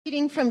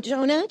Reading from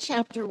Jonah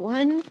chapter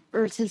 1,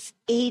 verses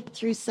 8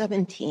 through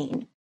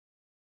 17.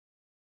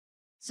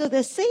 So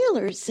the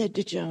sailors said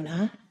to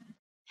Jonah,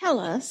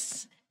 "Tell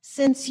us,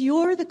 since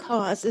you're the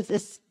cause of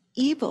this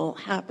evil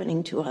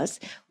happening to us,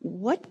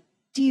 what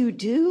do you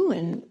do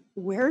and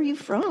where are you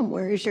from?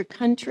 Where is your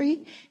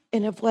country?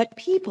 And of what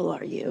people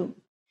are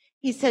you?"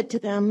 He said to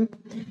them,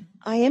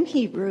 "I am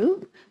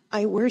Hebrew.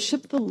 I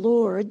worship the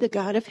Lord, the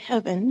God of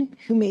heaven,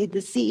 who made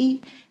the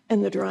sea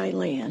and the dry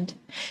land."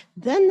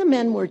 Then the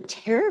men were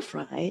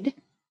terrified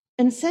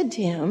and said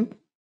to him,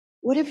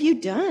 "What have you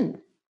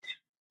done?"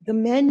 The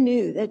men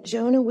knew that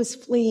Jonah was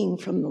fleeing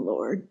from the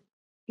Lord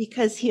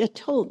because he had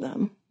told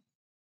them.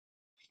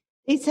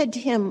 They said to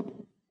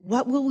him,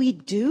 "What will we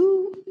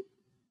do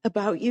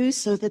about you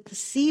so that the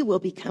sea will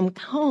become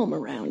calm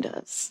around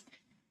us?"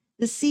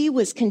 The sea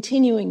was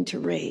continuing to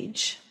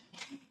rage.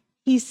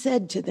 He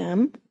said to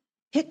them,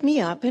 "Pick me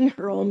up and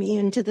hurl me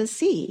into the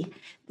sea.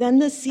 Then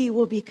the sea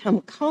will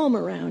become calm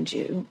around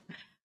you.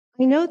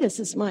 I know this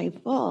is my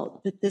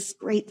fault that this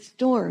great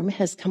storm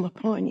has come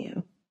upon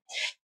you."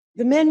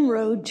 The men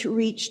rowed to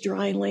reach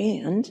dry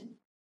land,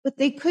 but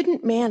they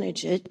couldn't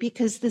manage it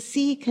because the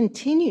sea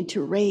continued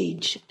to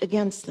rage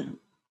against them.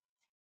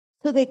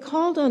 So they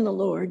called on the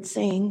Lord,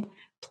 saying,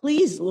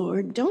 "Please,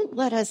 Lord, don't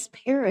let us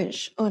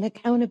perish on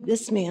account of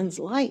this man's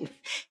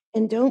life,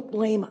 and don't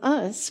blame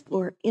us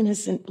for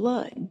innocent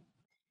blood.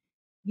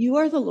 You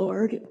are the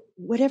Lord.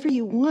 Whatever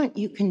you want,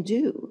 you can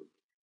do."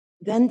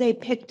 Then they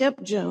picked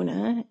up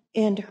Jonah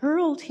and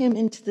hurled him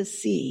into the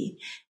sea,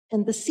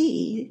 and the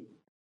sea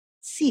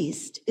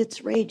ceased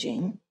its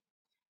raging.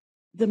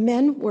 The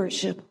men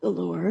worshiped the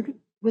Lord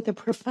with a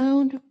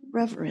profound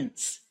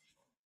reverence.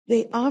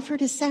 They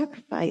offered a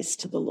sacrifice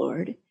to the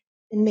Lord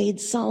and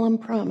made solemn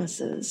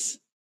promises.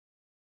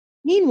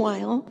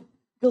 Meanwhile,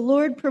 the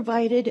Lord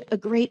provided a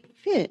great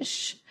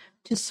fish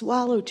to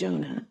swallow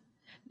Jonah.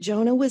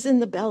 Jonah was in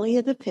the belly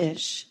of the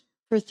fish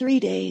for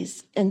 3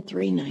 days and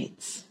 3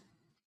 nights.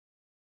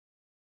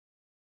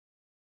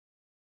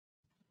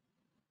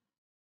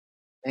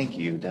 Thank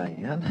you,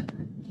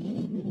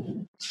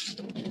 Diane.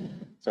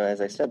 So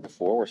as I said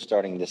before, we're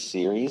starting this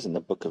series in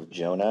the book of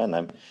Jonah, and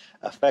I'm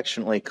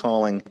affectionately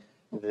calling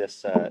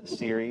this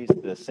series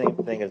the same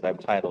thing as I've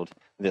titled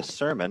this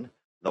sermon,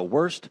 The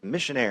Worst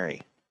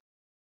Missionary.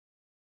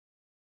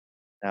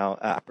 Now,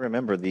 I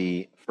remember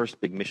the first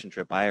big mission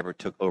trip I ever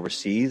took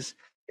overseas.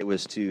 It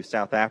was to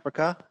South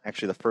Africa,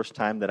 actually the first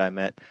time that I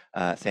met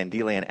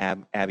Sandile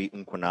and Abby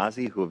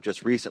Nkwazi, who have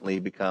just recently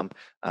become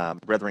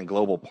Brethren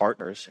Global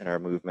partners in our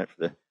movement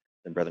for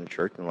the Brethren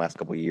Church in the last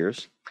couple of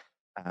years.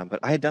 But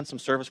I had done some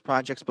service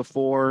projects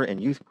before in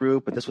youth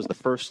group, but this was the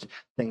first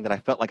thing that I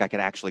felt like I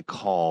could actually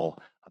call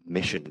a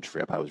mission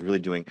trip. I was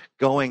really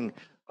going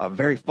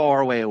very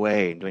far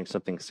away and doing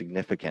something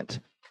significant.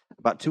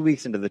 About 2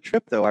 weeks into the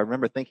trip, though, I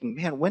remember thinking,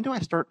 man, when do I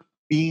start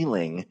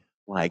feeling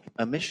like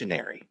a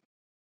missionary?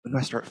 When do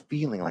I start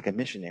feeling like a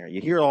missionary? You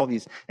hear all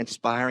these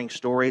inspiring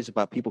stories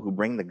about people who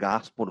bring the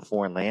gospel to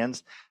foreign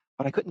lands,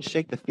 but I couldn't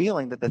shake the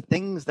feeling that the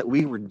things that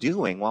we were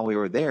doing while we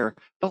were there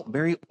felt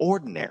very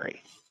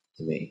ordinary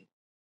to me.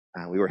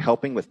 We were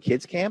helping with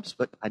kids camps,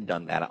 but I'd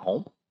done that at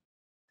home.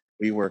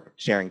 We were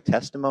sharing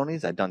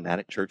testimonies. I'd done that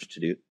at church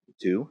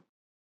too.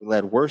 We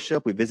led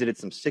worship. We visited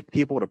some sick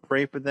people to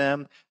pray for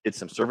them, did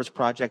some service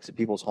projects at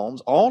people's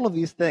homes. All of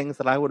these things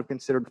that I would have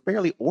considered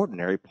fairly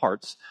ordinary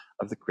parts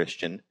of the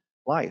Christian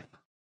life.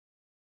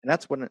 And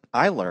that's when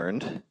I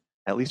learned,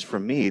 at least for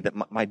me,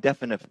 that my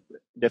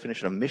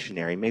definition of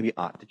missionary maybe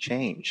ought to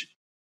change.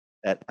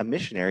 That a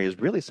missionary is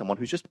really someone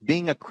who's just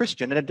being a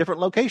Christian in a different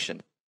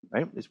location,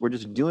 right? We're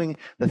just doing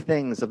the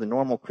things of the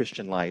normal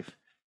Christian life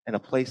in a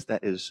place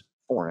that is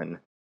foreign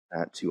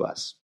to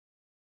us.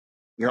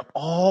 We are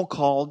all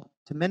called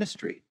to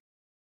ministry.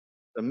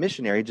 A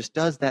missionary just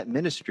does that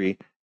ministry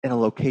in a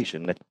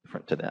location that's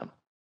different to them.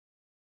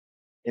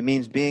 It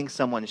means being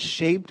someone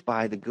shaped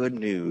by the good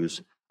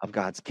news of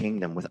God's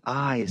kingdom, with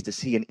eyes to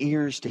see and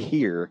ears to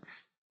hear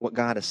what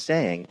God is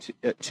saying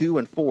to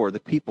and for the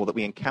people that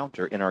we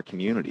encounter in our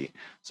community.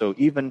 So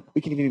we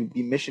can even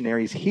be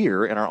missionaries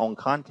here in our own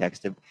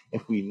context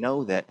if we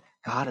know that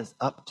God is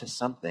up to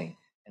something,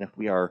 and if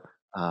we are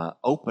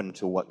open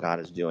to what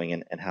God is doing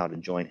and how to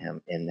join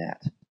him in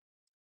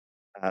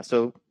that.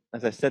 So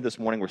as I said this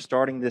morning, we're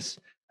starting this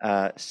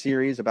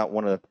series about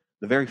one of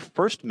the very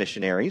first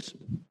missionaries,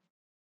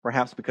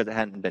 perhaps because it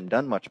hadn't been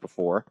done much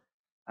before,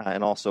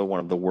 and also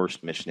one of the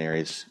worst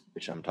missionaries,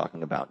 which I'm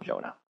talking about,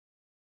 Jonah.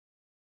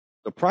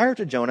 So prior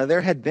to Jonah, there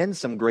had been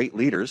some great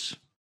leaders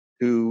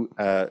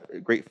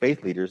great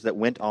faith leaders that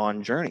went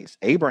on journeys.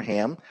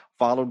 Abraham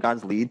followed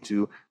God's lead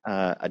to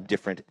a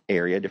different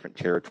area, different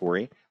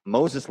territory.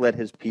 Moses led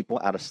his people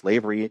out of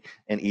slavery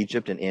in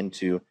Egypt and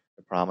into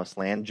the promised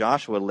land.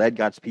 Joshua led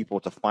God's people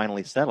to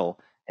finally settle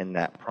in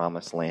that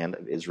promised land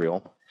of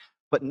Israel.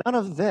 But none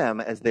of them,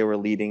 as they were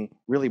leading,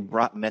 really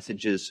brought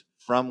messages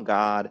from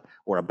God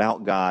or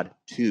about God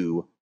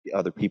to the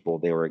other people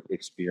they were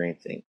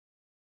experiencing.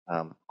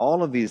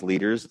 All of these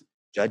leaders,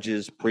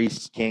 judges,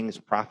 priests, kings,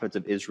 prophets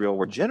of Israel,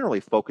 were generally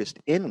focused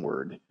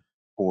inward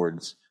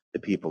towards the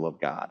people of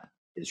God,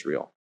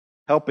 Israel,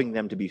 helping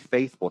them to be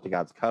faithful to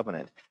God's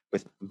covenant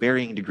with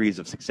varying degrees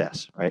of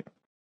success, right?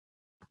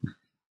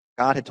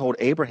 God had told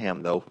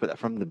Abraham, though,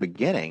 from the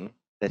beginning,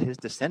 that his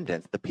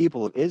descendants, the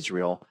people of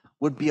Israel,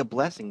 would be a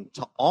blessing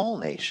to all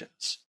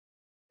nations,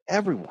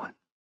 everyone.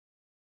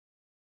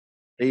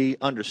 They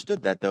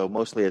understood that, though,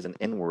 mostly as an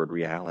inward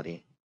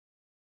reality,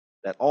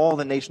 that all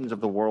the nations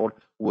of the world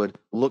would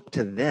look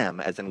to them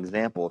as an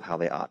example of how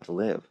they ought to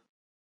live.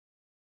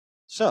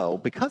 So,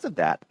 because of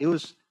that, it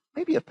was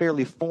maybe a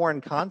fairly foreign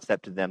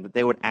concept to them that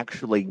they would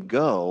actually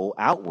go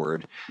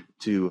outward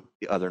to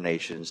the other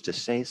nations to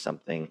say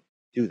something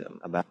to them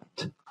about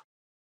it.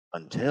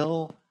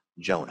 Until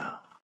Jonah.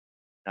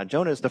 Now,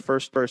 Jonah is the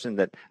first person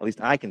that at least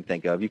I can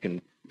think of. You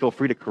can feel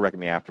free to correct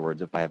me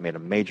afterwards if I have made a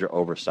major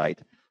oversight.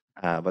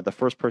 But the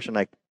first person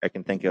I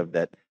can think of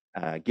that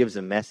gives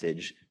a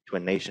message to a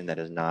nation that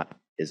is not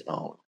his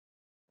own.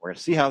 We're going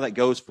to see how that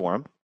goes for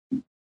him.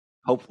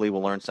 Hopefully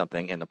we'll learn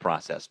something in the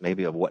process,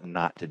 maybe of what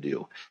not to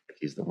do if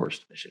he's the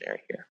worst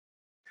missionary here.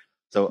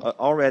 So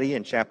already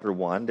in chapter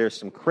 1, there's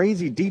some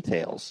crazy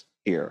details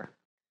here.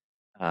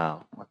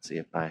 Let's see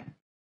if I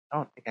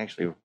don't think I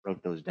actually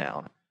wrote those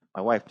down.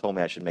 My wife told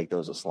me I should make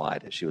those a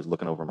slide as she was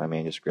looking over my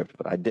manuscript,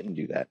 but I didn't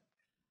do that.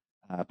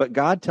 But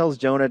God tells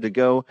Jonah to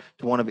go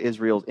to one of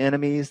Israel's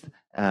enemies,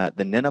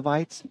 the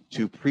Ninevites,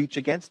 to preach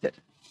against it.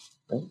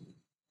 Right?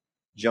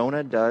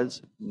 Jonah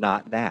does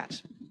not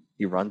that.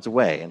 He runs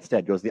away.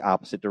 Instead, goes the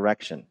opposite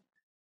direction.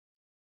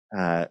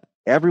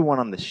 Everyone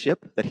on the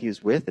ship that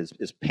he's with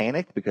is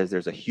panicked because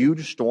there's a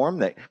huge storm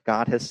that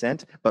God has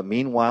sent, but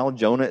meanwhile,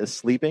 Jonah is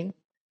sleeping.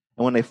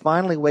 And when they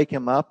finally wake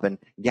him up and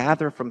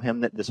gather from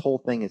him that this whole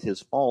thing is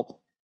his fault,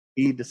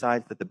 he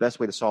decides that the best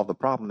way to solve the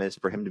problem is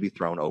for him to be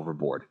thrown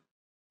overboard,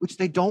 which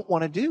they don't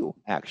want to do,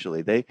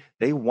 actually.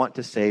 They want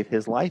to save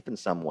his life in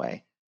some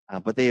way.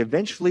 But they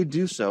eventually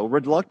do so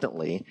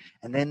reluctantly,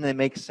 and then they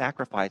make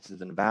sacrifices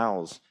and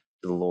vows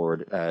to the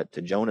Lord,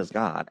 to Jonah's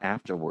God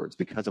afterwards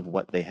because of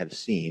what they have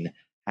seen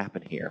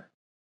happen here.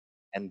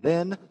 And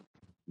then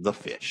the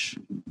fish,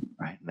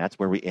 right? And that's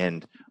where we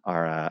end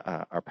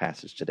our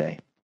passage today.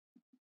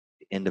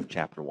 The end of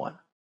chapter 1.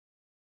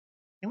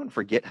 Anyone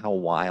forget how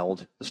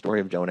wild the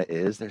story of Jonah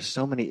is? There's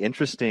so many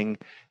interesting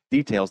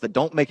details that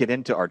don't make it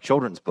into our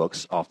children's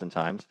books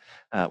oftentimes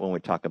when we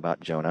talk about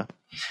Jonah.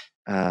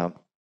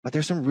 But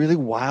there's some really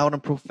wild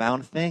and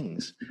profound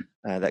things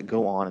that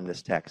go on in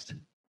this text.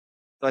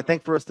 So I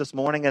think for us this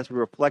morning, as we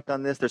reflect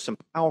on this, there's some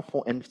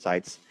powerful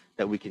insights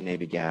that we can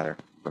maybe gather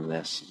from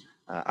this.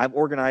 I've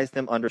organized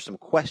them under some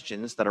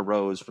questions that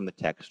arose from the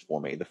text for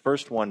me. The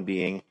first one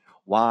being,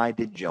 why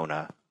did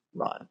Jonah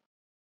run?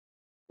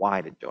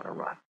 Why did Jonah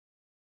run?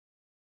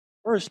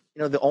 First,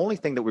 the only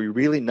thing that we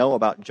really know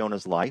about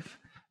Jonah's life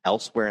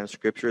elsewhere in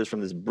Scripture is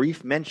from this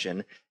brief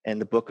mention in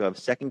the book of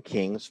 2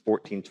 Kings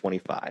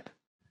 14:25,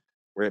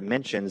 where it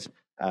mentions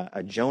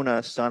a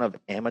Jonah, son of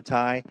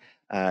Amittai,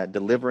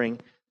 delivering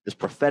this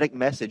prophetic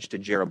message to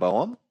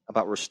Jeroboam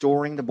about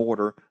restoring the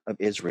border of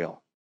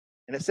Israel.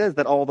 And it says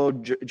that although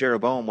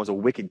Jeroboam was a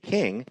wicked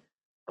king,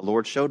 the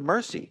Lord showed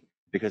mercy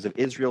because of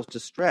Israel's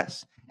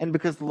distress and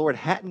because the Lord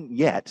hadn't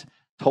yet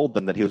told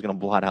them that he was going to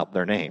blot out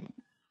their name.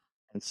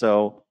 And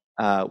so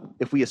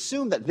if we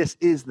assume that this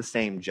is the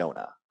same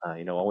Jonah,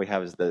 all we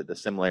have is the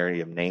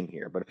similarity of name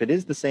here. But if it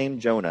is the same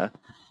Jonah,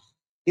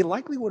 he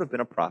likely would have been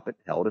a prophet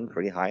held in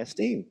pretty high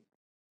esteem.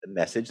 The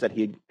message that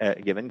he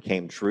had given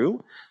came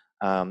true.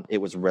 It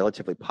was a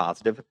relatively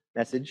positive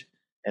message,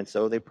 and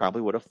so they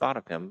probably would have thought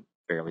of him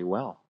fairly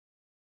well.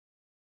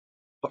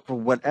 But for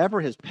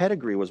whatever his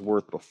pedigree was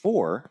worth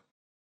before,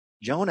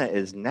 Jonah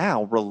is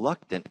now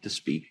reluctant to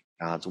speak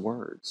God's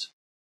words.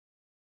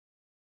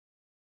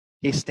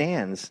 He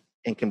stands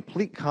in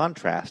complete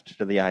contrast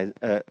to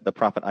the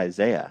prophet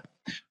Isaiah,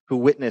 who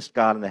witnessed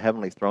God in the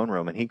heavenly throne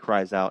room, and he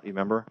cries out, you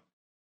remember,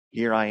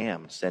 "Here I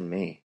am, send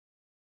me."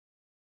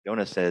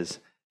 Jonah says,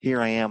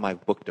 "Here I am,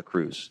 I've booked a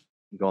cruise."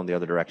 I'm going the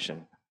other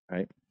direction,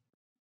 right?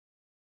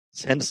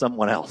 Send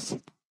someone else.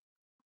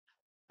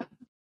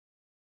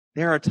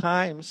 There are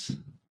times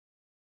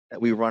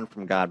that we run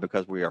from God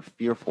because we are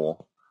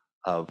fearful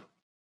of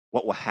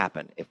what will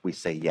happen if we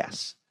say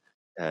yes,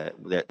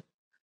 that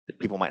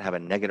people might have a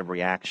negative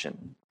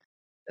reaction,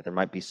 that there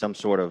might be some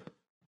sort of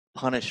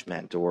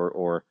punishment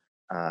or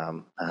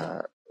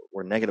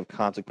negative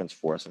consequence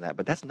for us in that.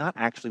 But that's not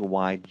actually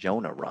why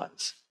Jonah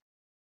runs.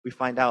 We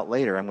find out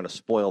later, I'm going to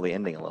spoil the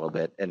ending a little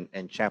bit,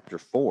 in chapter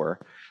 4,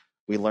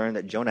 we learn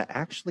that Jonah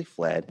actually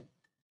fled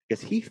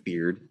because he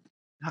feared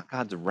not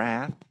God's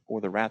wrath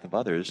or the wrath of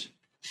others,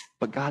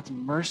 but God's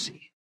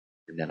mercy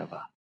for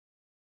Nineveh.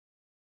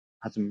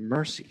 God's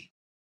mercy.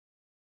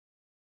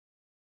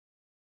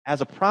 As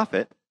a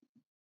prophet,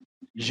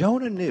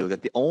 Jonah knew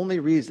that the only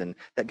reason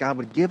that God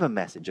would give a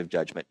message of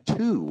judgment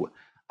to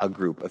a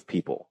group of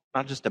people,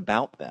 not just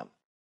about them,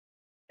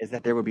 is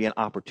that there would be an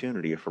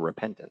opportunity for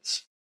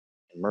repentance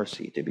and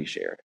mercy to be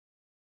shared.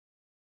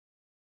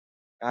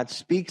 God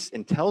speaks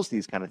and tells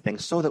these kind of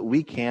things so that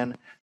we can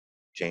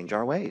change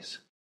our ways.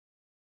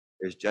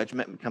 There's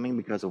judgment coming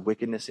because of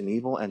wickedness and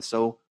evil, and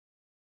so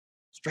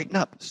Straighten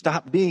up.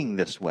 Stop being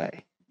this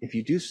way. If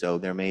you do so,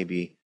 there may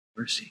be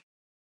mercy.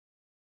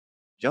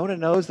 Jonah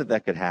knows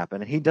that could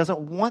happen, and he doesn't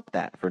want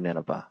that for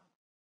Nineveh.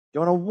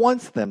 Jonah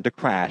wants them to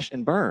crash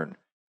and burn.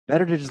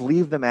 Better to just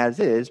leave them as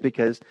is,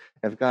 because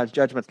if God's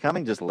judgment's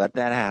coming, just let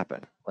that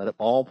happen. Let it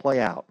all play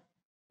out.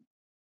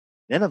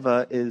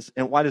 Nineveh is,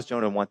 and why does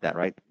Jonah want that,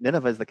 right?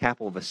 Nineveh is the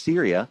capital of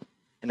Assyria,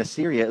 and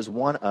Assyria is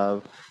one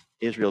of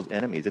Israel's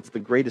enemies. It's the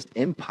greatest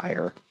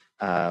empire,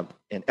 an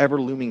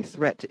ever-looming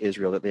threat to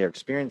Israel that they are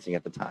experiencing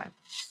at the time.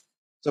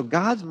 So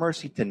God's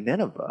mercy to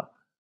Nineveh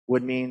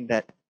would mean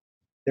that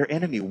their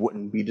enemy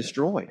wouldn't be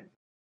destroyed.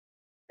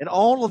 And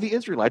all of the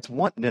Israelites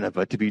want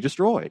Nineveh to be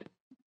destroyed.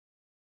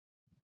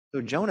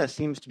 So Jonah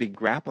seems to be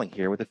grappling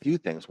here with a few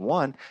things.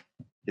 One,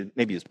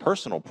 maybe his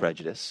personal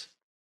prejudice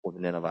for the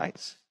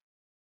Ninevites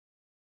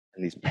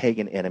and these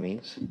pagan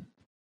enemies,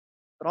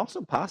 but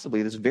also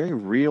possibly this very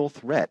real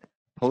threat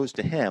posed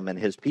to him and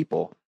his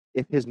people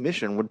if his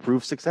mission would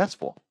prove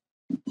successful.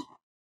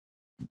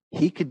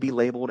 He could be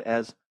labeled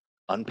as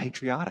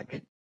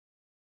unpatriotic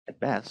at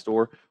best,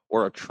 or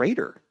a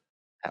traitor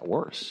at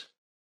worst.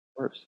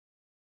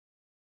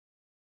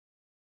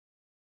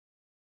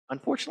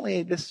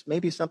 Unfortunately, this may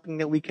be something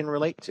that we can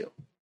relate to.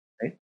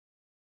 Right?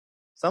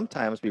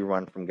 Sometimes we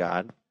run from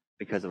God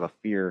because of a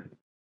fear of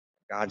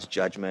God's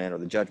judgment or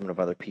the judgment of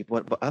other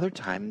people, but other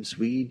times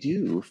we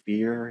do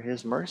fear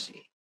his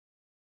mercy.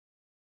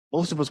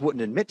 Most of us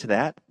wouldn't admit to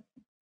that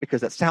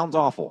because that sounds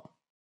awful,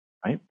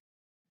 right?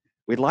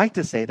 We'd like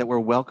to say that we're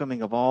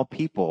welcoming of all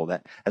people,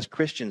 that as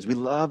Christians, we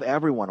love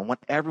everyone and want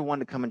everyone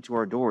to come into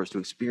our doors to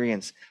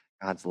experience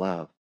God's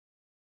love.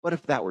 But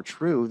if that were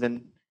true,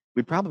 then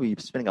we'd probably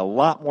be spending a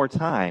lot more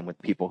time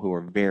with people who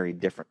are very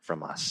different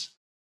from us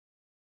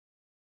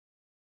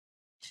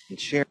and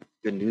share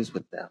good news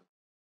with them,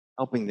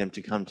 helping them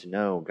to come to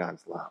know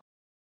God's love.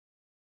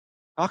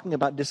 Talking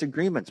about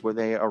disagreements where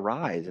they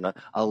arise in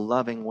a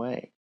loving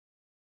way.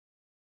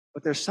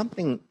 But there's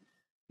something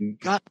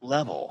gut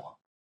level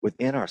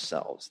within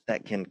ourselves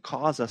that can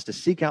cause us to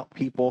seek out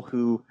people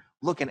who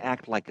look and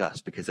act like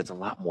us because it's a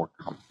lot more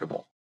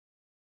comfortable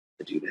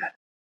to do that.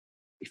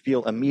 We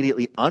feel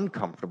immediately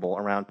uncomfortable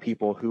around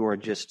people who are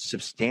just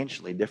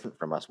substantially different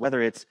from us,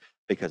 whether it's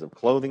because of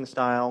clothing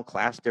style,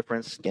 class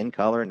difference, skin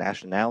color,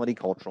 nationality,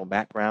 cultural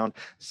background,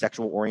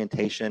 sexual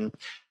orientation.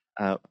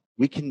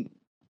 We can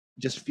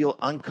just feel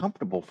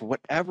uncomfortable for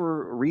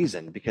whatever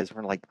reason because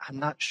we're like, I'm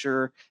not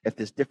sure if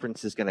this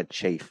difference is going to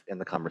chafe in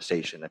the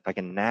conversation, if I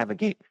can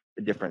navigate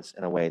the difference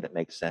in a way that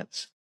makes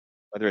sense.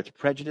 Whether it's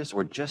prejudice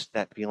or just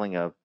that feeling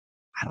of,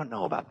 I don't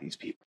know about these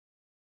people.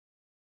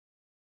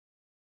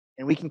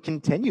 And we can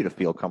continue to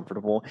feel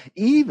comfortable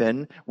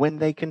even when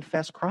they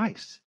confess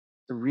Christ.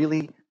 It's a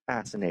really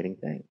fascinating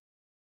thing.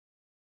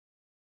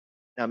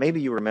 Now,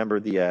 maybe you remember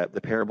the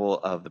parable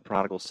of the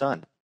prodigal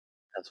son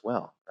as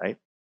well, right?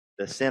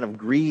 The sin of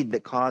greed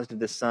that caused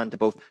this son to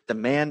both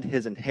demand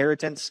his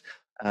inheritance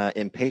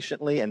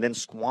impatiently and then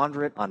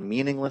squander it on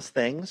meaningless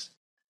things.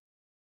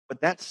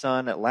 But that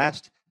son at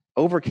last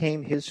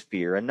overcame his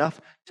fear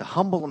enough to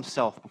humble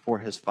himself before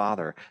his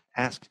father,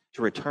 asked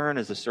to return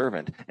as a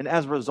servant. And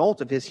as a result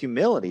of his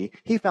humility,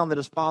 he found that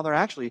his father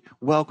actually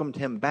welcomed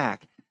him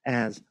back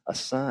as a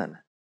son.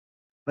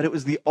 But it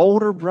was the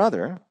older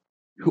brother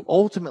who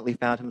ultimately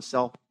found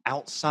himself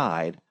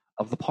outside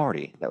of the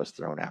party that was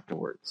thrown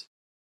afterwards.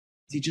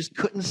 He just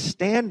couldn't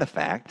stand the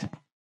fact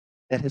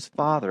that his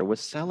father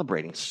was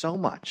celebrating so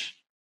much,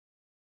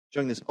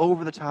 showing this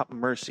over-the-top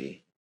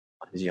mercy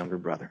on his younger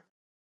brother.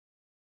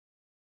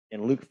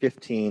 In Luke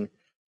 15,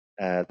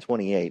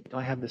 28, do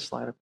I have this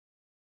slide up?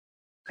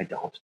 I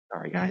don't.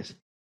 Sorry, guys.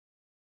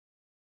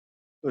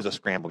 It was a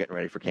scramble getting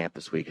ready for camp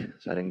this week,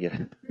 so I didn't get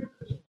it.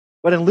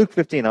 But in Luke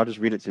 15, I'll just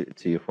read it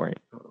to you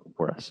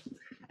for us.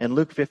 In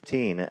Luke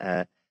 15,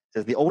 it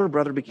says, the older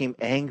brother became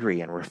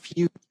angry and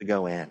refused to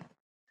go in.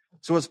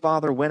 So his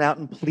father went out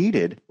and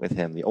pleaded with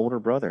him, the older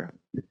brother.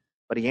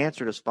 But he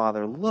answered his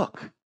father,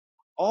 look,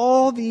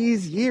 all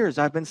these years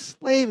I've been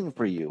slaving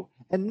for you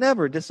and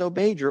never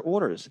disobeyed your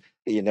orders.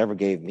 You never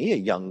gave me a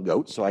young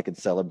goat so I could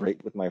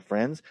celebrate with my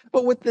friends.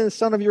 But with this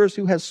son of yours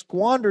who has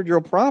squandered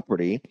your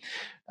property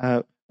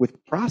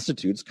with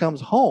prostitutes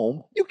comes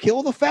home, you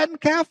kill the fattened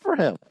calf for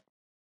him.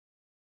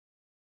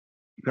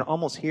 You can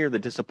almost hear the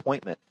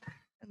disappointment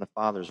in the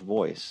father's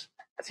voice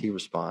as he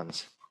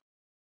responds,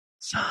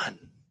 son,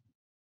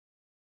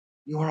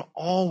 you are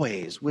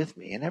always with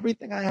me, and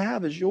everything I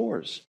have is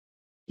yours.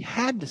 You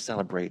had to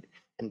celebrate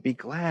and be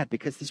glad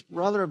because this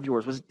brother of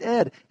yours was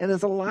dead and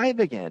is alive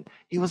again.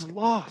 He was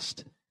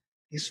lost.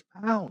 He's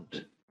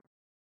found.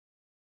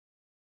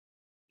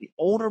 The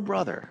older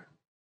brother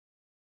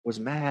was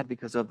mad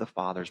because of the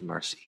father's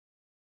mercy.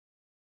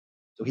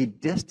 So he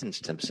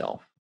distanced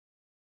himself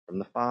from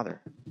the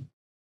father.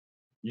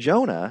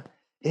 Jonah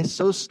is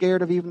so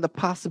scared of even the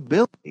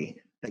possibility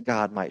that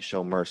God might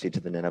show mercy to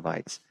the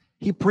Ninevites.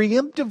 He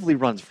preemptively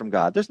runs from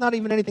God. There's not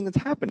even anything that's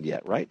happened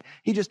yet, right?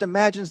 He just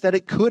imagines that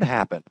it could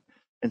happen.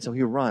 And so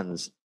he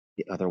runs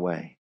the other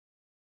way.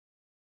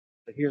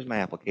 But here's my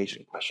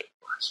application question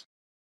for us.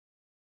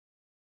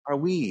 Are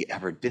we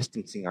ever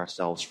distancing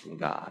ourselves from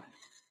God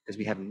because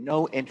we have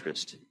no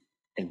interest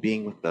in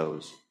being with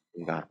those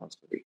whom God wants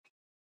to reach?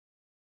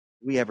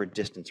 Do we ever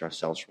distance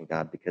ourselves from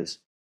God because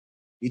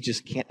we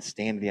just can't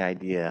stand the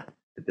idea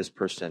that this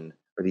person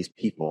or these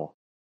people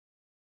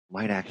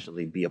might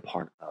actually be a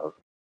part of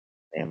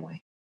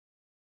family?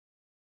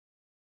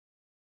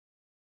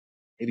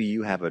 Maybe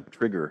you have a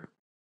trigger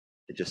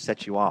that just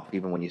sets you off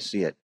even when you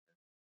see it.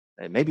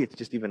 And maybe it's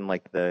just even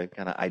like the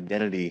kind of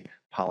identity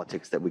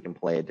politics that we can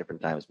play at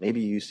different times.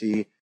 Maybe you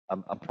see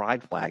a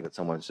pride flag that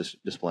someone's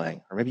just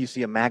displaying, or maybe you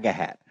see a MAGA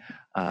hat,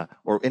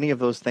 or any of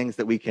those things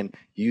that we can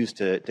use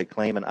to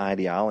claim an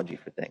ideology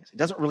for things. It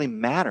doesn't really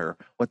matter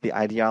what the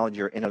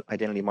ideology or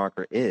identity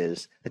marker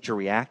is that you're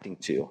reacting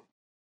to.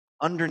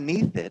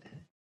 Underneath it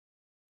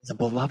is a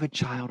beloved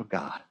child of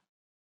God,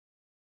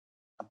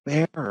 a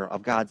bearer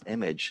of God's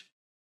image,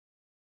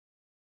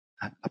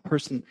 a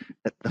person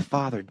that the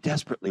Father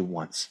desperately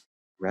wants to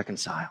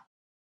reconcile.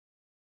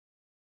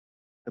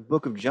 The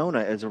book of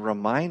Jonah is a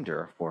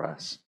reminder for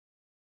us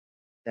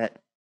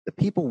that the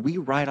people we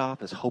write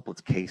off as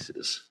hopeless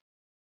cases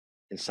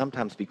can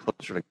sometimes be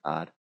closer to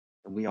God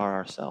than we are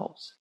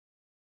ourselves.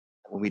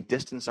 When we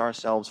distance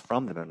ourselves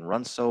from them and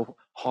run so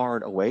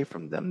hard away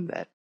from them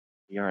that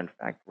we are in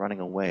fact running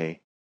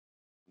away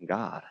from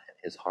God and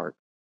his heart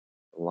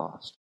for the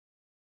lost.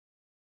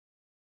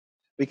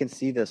 We can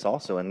see this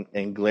also in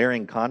the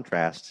glaring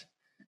contrast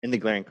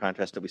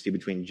that we see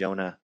between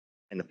Jonah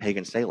and the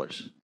pagan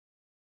sailors.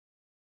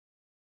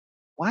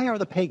 Why are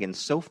the pagans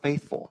so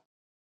faithful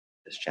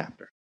in this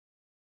chapter?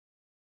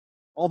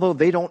 Although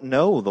they don't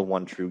know the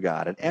one true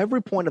God, at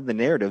every point of the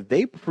narrative,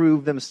 they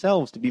prove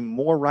themselves to be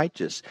more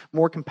righteous,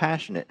 more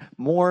compassionate,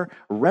 more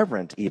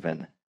reverent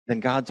even than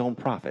God's own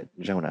prophet,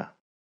 Jonah.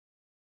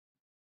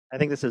 I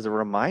think this is a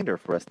reminder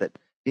for us that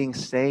being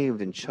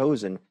saved and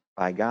chosen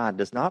by God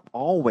does not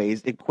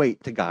always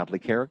equate to godly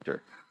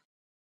character.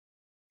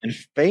 And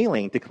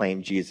failing to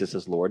claim Jesus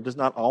as Lord does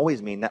not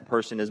always mean that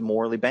person is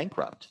morally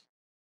bankrupt.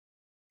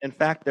 In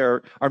fact,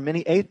 there are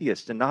many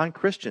atheists and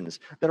non-Christians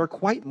that are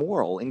quite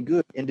moral and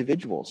good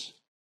individuals.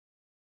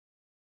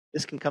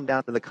 This can come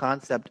down to the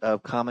concept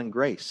of common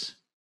grace,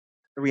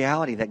 the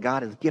reality that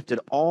God has gifted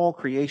all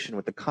creation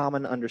with the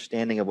common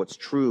understanding of what's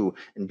true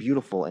and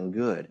beautiful and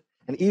good.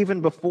 And even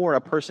before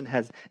a person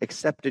has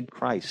accepted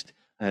Christ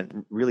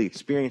and really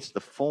experienced the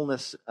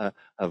fullness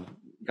of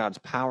God's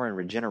power and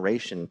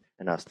regeneration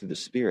in us through the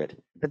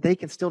Spirit, that they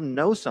can still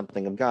know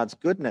something of God's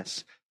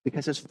goodness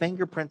because his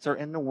fingerprints are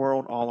in the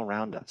world all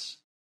around us.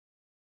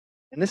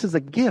 And this is a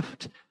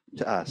gift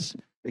to us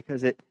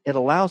because it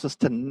allows us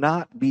to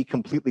not be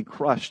completely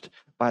crushed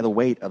by the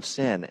weight of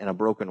sin in a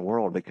broken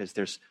world, because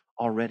there's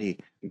already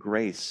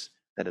grace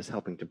that is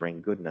helping to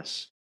bring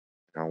goodness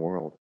in our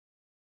world.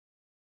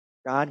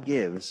 God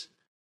gives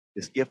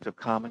this gift of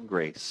common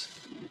grace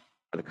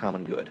for the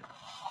common good.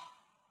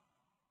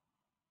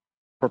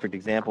 Perfect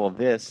example of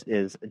this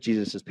is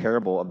Jesus'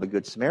 parable of the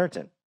Good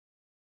Samaritan.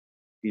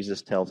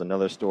 Jesus tells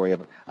another story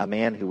of a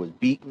man who was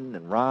beaten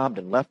and robbed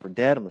and left for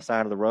dead on the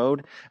side of the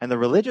road. And the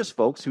religious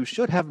folks who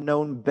should have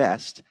known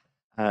best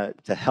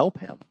to help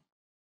him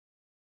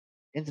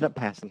ended up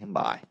passing him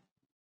by.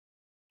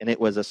 And it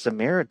was a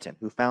Samaritan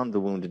who found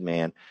the wounded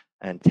man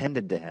and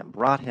tended to him,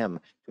 brought him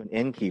to an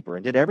innkeeper,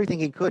 and did everything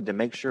he could to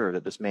make sure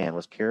that this man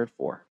was cared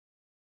for.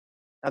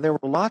 Now, there were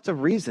lots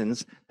of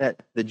reasons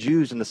that the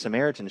Jews and the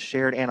Samaritans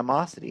shared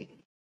animosity.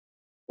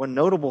 One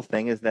notable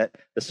thing is that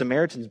the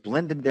Samaritans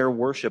blended their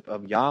worship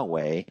of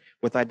Yahweh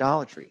with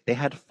idolatry. They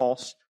had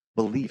false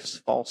beliefs,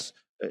 false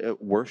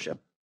worship.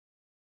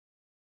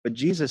 But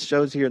Jesus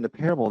shows here in the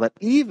parable that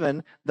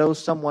even though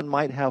someone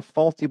might have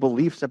faulty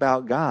beliefs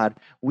about God,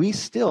 we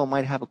still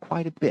might have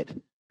quite a bit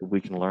that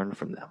we can learn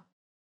from them.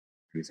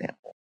 For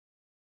example,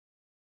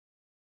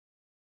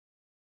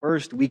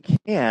 first, we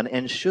can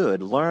and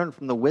should learn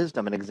from the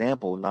wisdom and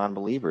example of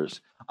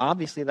non-believers.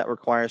 Obviously, that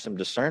requires some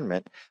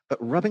discernment,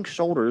 but rubbing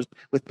shoulders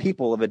with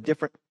people of a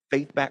different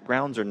faith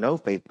backgrounds or no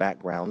faith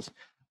backgrounds,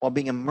 while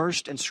being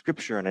immersed in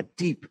Scripture and a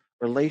deep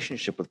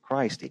relationship with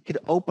Christ, it could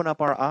open up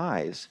our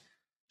eyes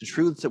to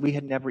truths that we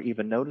had never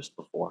even noticed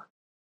before.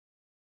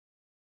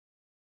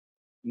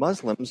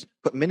 Muslims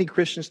put many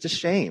Christians to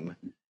shame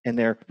in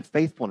their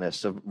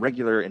faithfulness of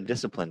regular and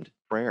disciplined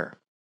prayer.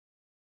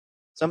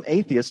 Some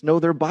atheists know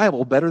their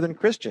Bible better than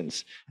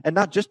Christians, and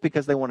not just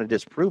because they want to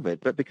disprove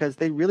it, but because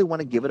they really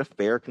want to give it a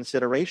fair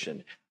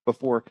consideration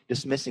before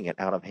dismissing it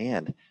out of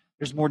hand.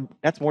 That's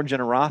more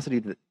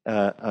generosity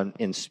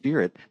in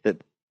spirit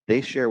that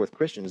they share with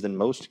Christians than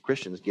most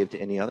Christians give to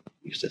any other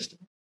belief system.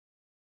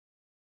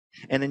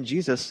 And in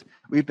Jesus,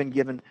 we've been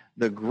given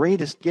the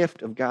greatest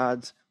gift of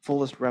God's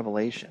fullest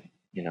revelation.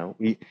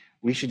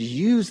 We should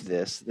use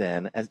this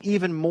then as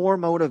even more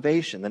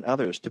motivation than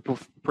others to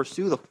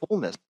pursue the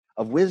fullness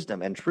of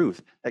wisdom and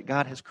truth that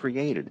God has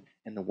created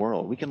in the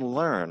world. We can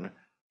learn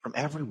from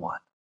everyone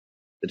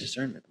the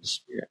discernment of the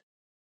Spirit.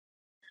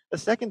 The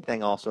second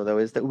thing also, though,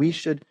 is that we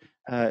should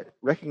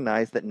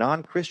recognize that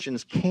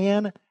non-Christians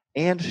can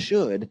and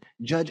should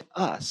judge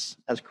us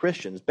as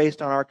Christians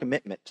based on our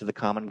commitment to the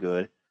common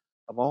good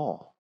of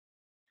all.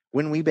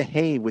 When we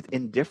behave with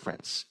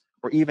indifference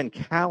or even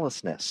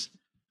callousness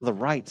to the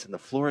rights and the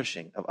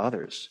flourishing of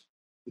others,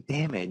 we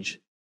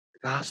damage the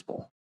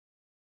gospel.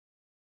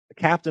 The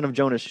captain of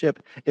Jonah's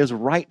ship is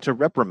right to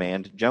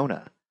reprimand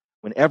Jonah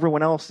when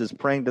everyone else is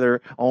praying to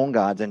their own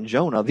gods, and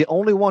Jonah, the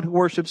only one who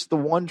worships the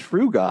one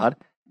true God,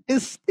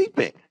 is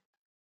sleeping.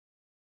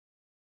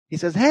 He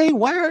says, "Hey,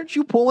 why aren't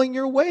you pulling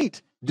your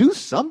weight? Do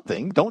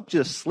something. Don't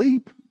just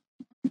sleep."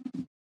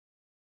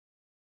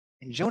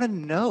 And Jonah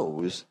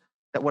knows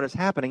that what is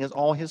happening is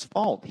all his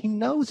fault. He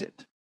knows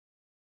it.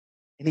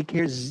 And he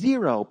cares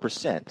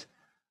 0%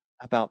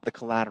 about the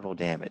collateral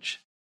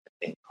damage,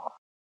 the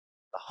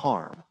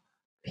harm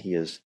he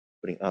is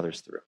putting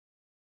others through.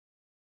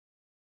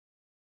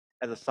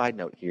 As a side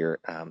note here,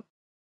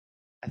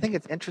 I think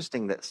it's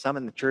interesting that some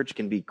in the church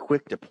can be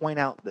quick to point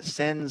out the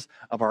sins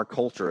of our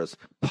culture as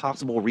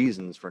possible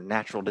reasons for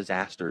natural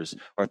disasters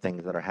or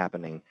things that are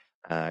happening,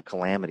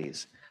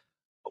 calamities.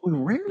 But we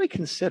rarely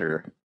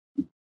consider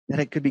that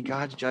it could be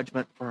God's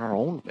judgment for our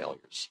own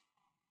failures,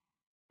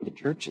 for the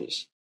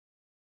churches.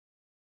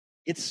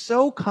 It's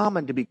so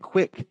common to be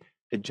quick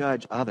to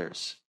judge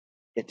others,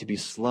 yet to be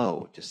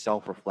slow to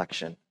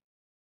self-reflection,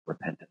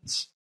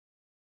 repentance.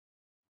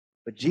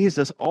 But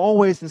Jesus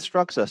always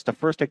instructs us to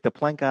first take the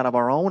plank out of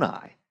our own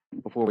eye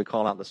before we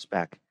call out the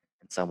speck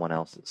in someone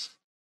else's.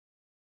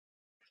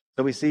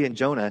 So we see in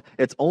Jonah,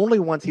 it's only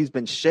once he's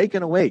been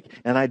shaken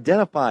awake and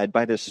identified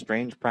by this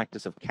strange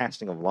practice of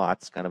casting of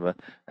lots, kind of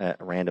a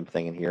random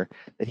thing in here,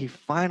 that he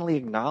finally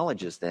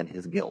acknowledges then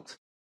his guilt.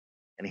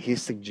 And he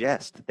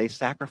suggests that they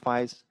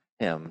sacrifice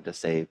him to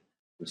save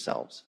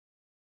themselves.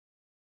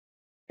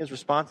 His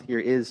response here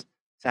is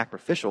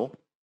sacrificial.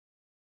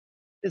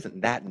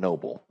 Isn't that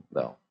noble,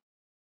 though?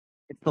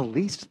 It's the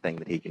least thing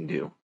that he can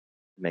do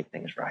to make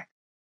things right.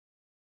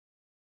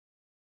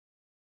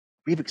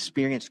 We've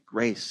experienced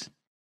grace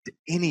to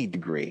any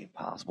degree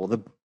possible.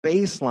 The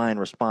baseline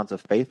response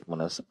of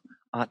faithfulness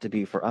ought to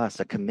be for us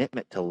a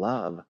commitment to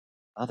love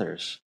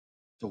others,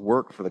 to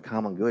work for the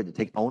common good, to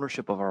take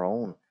ownership of our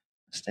own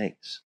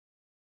mistakes.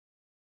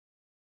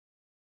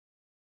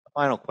 The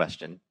final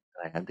question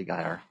that I have to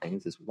guide our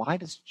things is, why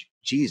does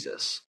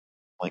Jesus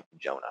point to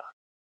Jonah?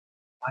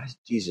 Why does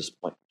Jesus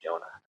point to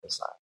Jonah at this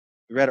time?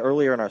 We read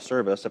earlier in our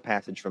service a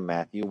passage from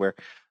Matthew where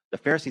the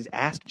Pharisees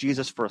asked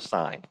Jesus for a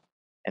sign.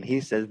 And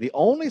he says, the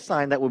only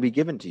sign that will be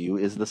given to you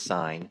is the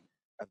sign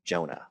of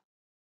Jonah.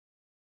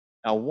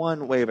 Now,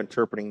 one way of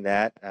interpreting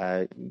that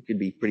could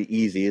be pretty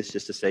easy. It's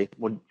just to say,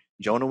 well,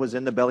 Jonah was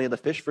in the belly of the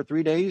fish for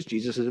 3 days.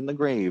 Jesus is in the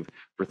grave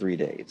for 3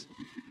 days.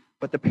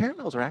 But the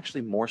parallels are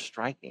actually more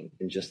striking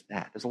than just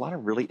that. There's a lot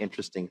of really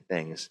interesting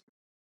things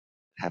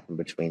that happen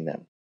between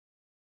them.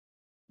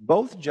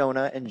 Both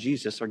Jonah and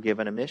Jesus are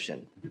given a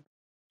mission.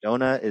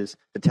 Jonah is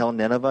to tell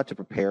Nineveh to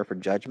prepare for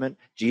judgment.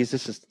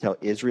 Jesus is to tell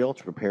Israel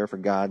to prepare for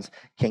God's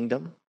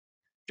kingdom.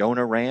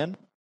 Jonah ran.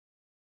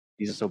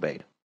 Jesus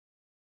obeyed.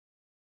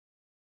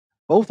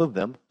 Both of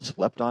them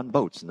slept on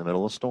boats in the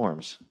middle of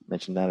storms. I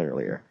mentioned that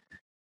earlier.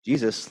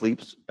 Jonah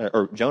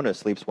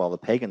sleeps while the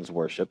pagans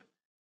worship,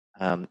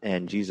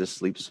 and Jesus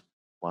sleeps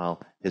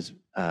while his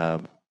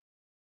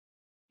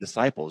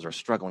disciples are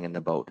struggling in the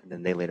boat, and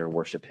then they later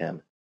worship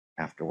him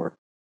afterward.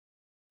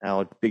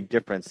 Now, a big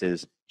difference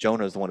is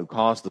Jonah is the one who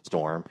caused the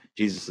storm.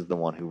 Jesus is the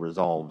one who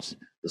resolves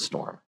the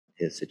storm,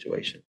 his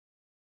situation.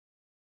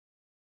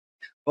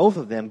 Both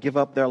of them give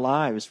up their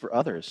lives for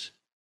others.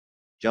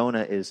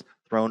 Jonah is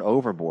thrown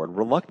overboard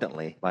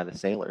reluctantly by the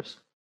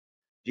sailors.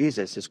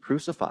 Jesus is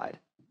crucified,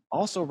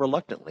 also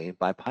reluctantly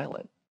by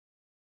Pilate.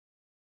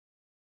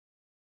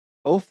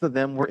 Both of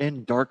them were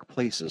in dark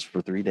places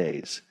for 3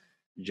 days.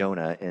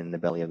 Jonah in the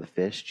belly of the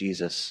fish,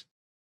 Jesus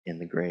in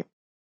the grave.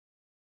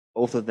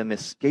 Both of them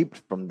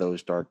escaped from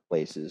those dark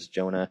places,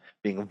 Jonah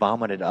being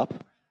vomited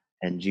up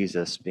and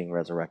Jesus being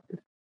resurrected.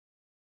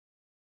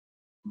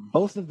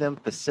 Both of them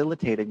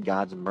facilitated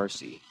God's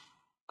mercy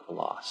for the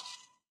lost.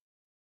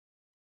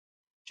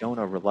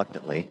 Jonah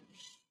reluctantly,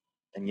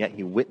 and yet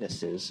he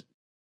witnesses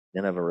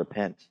Nineveh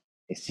repent.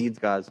 He sees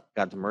God's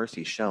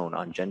mercy shown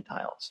on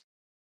Gentiles.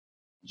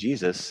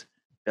 Jesus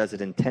does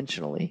it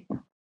intentionally, and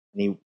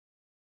he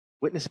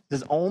witnesses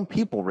his own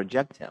people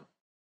reject him,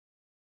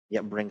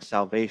 yet brings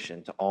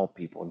salvation to all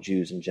people,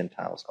 Jews and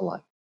Gentiles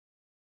alike.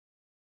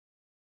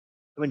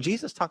 When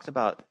Jesus talks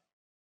about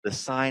the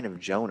sign of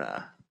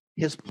Jonah,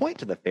 his point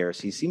to the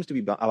Pharisees seems to be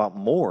about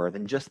more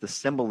than just the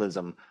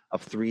symbolism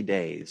of 3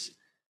 days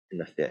in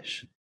the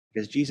fish,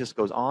 because Jesus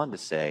goes on to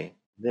say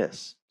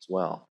this as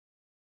well.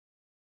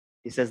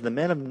 He says, the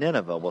men of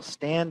Nineveh will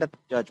stand at the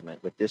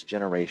judgment with this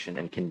generation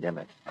and condemn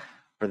it,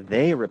 for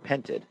they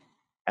repented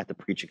at the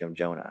preaching of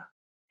Jonah,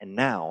 and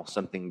now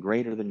something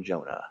greater than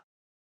Jonah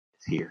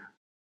is here.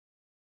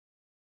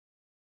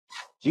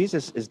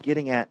 Jesus is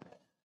getting at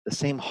the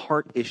same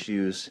heart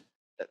issues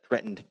that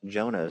threatened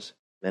Jonah's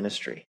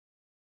ministry.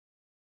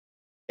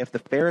 If the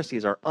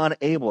Pharisees are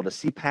unable to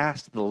see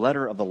past the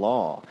letter of the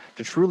law,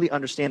 to truly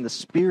understand the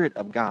spirit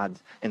of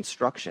God's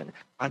instruction,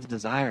 God's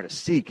desire to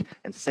seek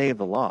and save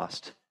the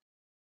lost,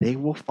 they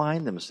will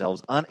find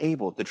themselves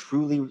unable to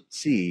truly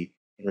see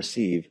and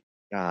receive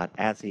God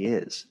as he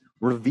is,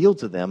 revealed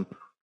to them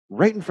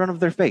right in front of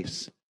their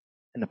face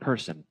in the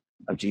person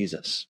of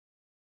Jesus.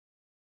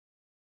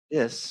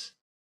 This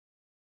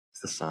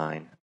is the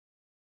sign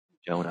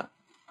of Jonah,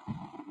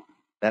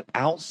 that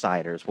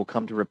outsiders will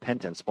come to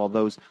repentance, while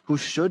those who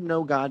should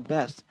know God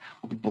best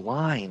will be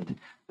blind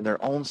to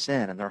their own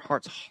sin and their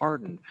hearts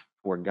hardened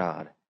toward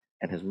God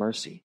and his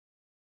mercy.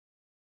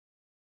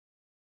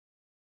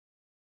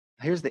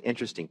 Here's the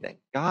interesting thing.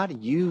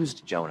 God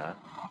used Jonah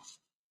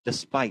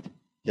despite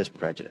his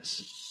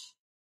prejudice.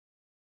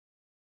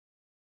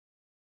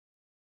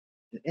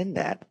 And in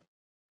that,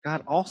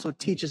 God also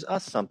teaches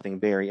us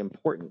something very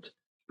important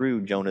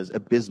through Jonah's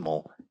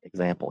abysmal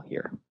example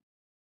here.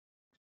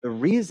 The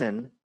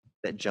reason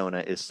that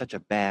Jonah is such a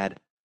bad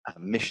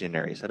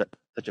missionary,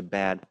 such a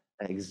bad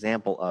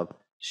example of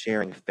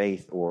sharing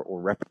faith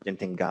or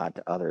representing God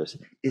to others,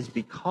 is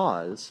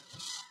because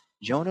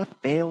Jonah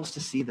fails to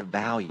see the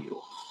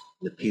value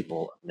in the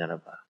people of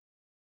Nineveh,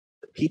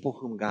 the people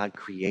whom God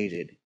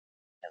created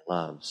and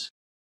loves.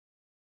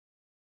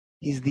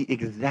 He's the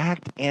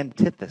exact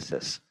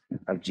antithesis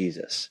of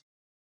Jesus,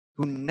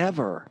 who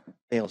never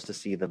fails to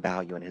see the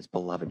value in his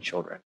beloved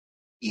children,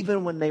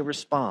 even when they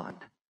respond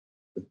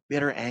with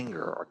bitter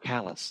anger or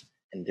callous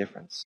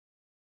indifference.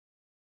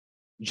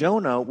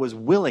 Jonah was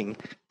willing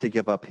to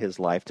give up his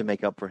life to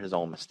make up for his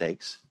own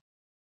mistakes.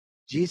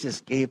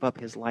 Jesus gave up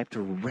his life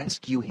to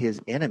rescue his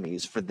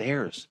enemies for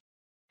their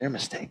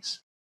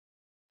mistakes,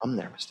 from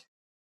their mistakes.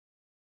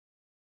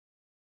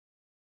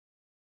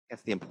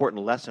 That's the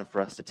important lesson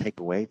for us to take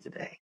away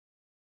today.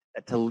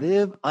 That to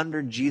live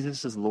under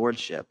Jesus'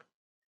 lordship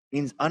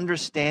means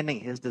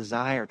understanding his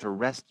desire to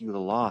rescue the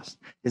lost,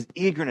 his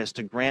eagerness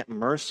to grant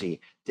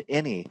mercy to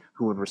any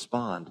who would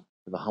respond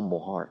with a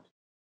humble heart.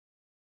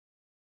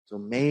 So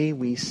may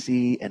we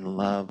see and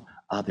love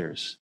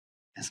others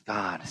as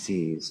God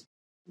sees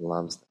and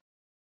loves them.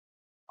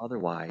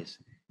 Otherwise,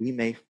 we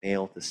may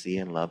fail to see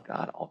and love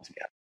God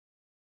altogether.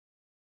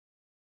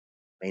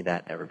 May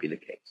that never be the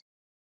case.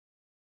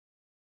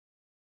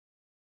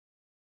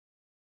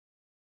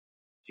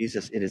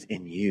 Jesus, it is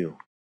in you.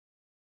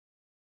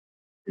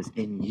 It is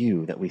in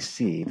you that we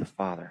see the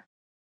Father.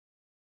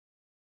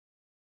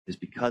 It is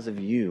because of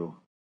you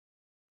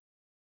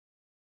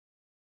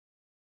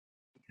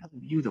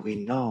that we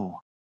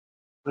know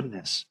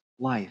goodness,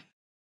 life,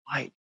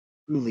 light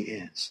truly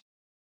is.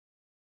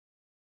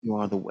 You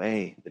are the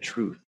way, the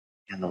truth,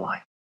 and the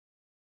life.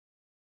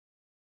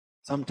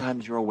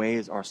 Sometimes your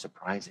ways are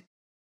surprising.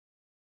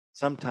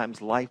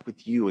 Sometimes life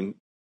with you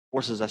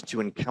forces us to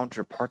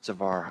encounter parts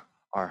of our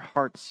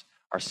hearts,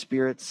 our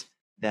spirits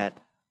that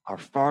are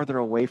farther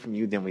away from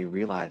you than we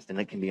realized, and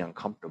it can be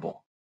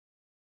uncomfortable.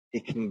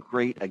 It can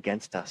grate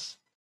against us,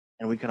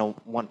 and we can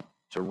want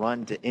to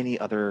run to any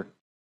other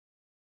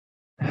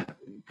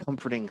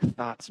comforting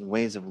thoughts and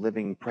ways of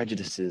living,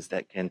 prejudices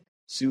that can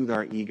soothe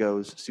our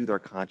egos, soothe our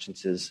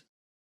consciences,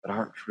 but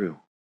aren't true.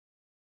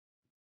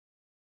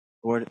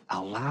 Lord,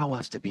 allow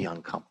us to be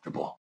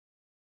uncomfortable,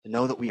 to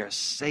know that we are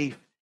safe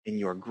in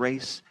your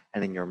grace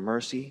and in your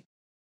mercy.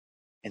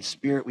 And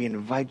Spirit, we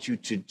invite you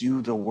to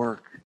do the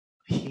work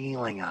of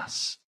healing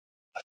us,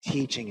 of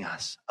teaching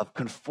us, of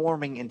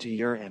conforming into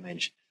your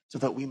image so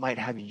that we might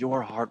have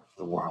your heart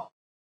for the world.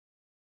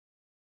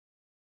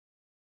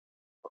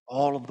 For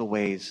all of the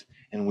ways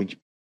in which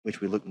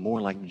we look more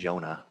like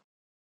Jonah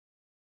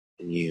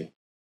than you.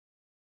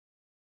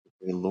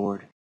 Pray,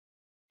 Lord,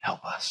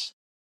 help us.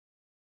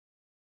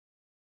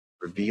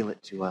 Reveal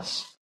it to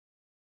us.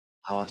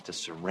 Allow us to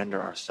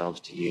surrender ourselves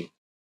to you.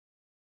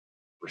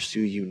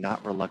 Pursue you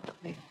not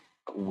reluctantly,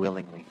 but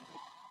willingly,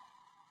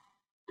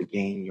 to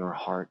gain your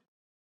heart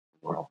in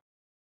the world.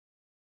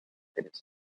 It is.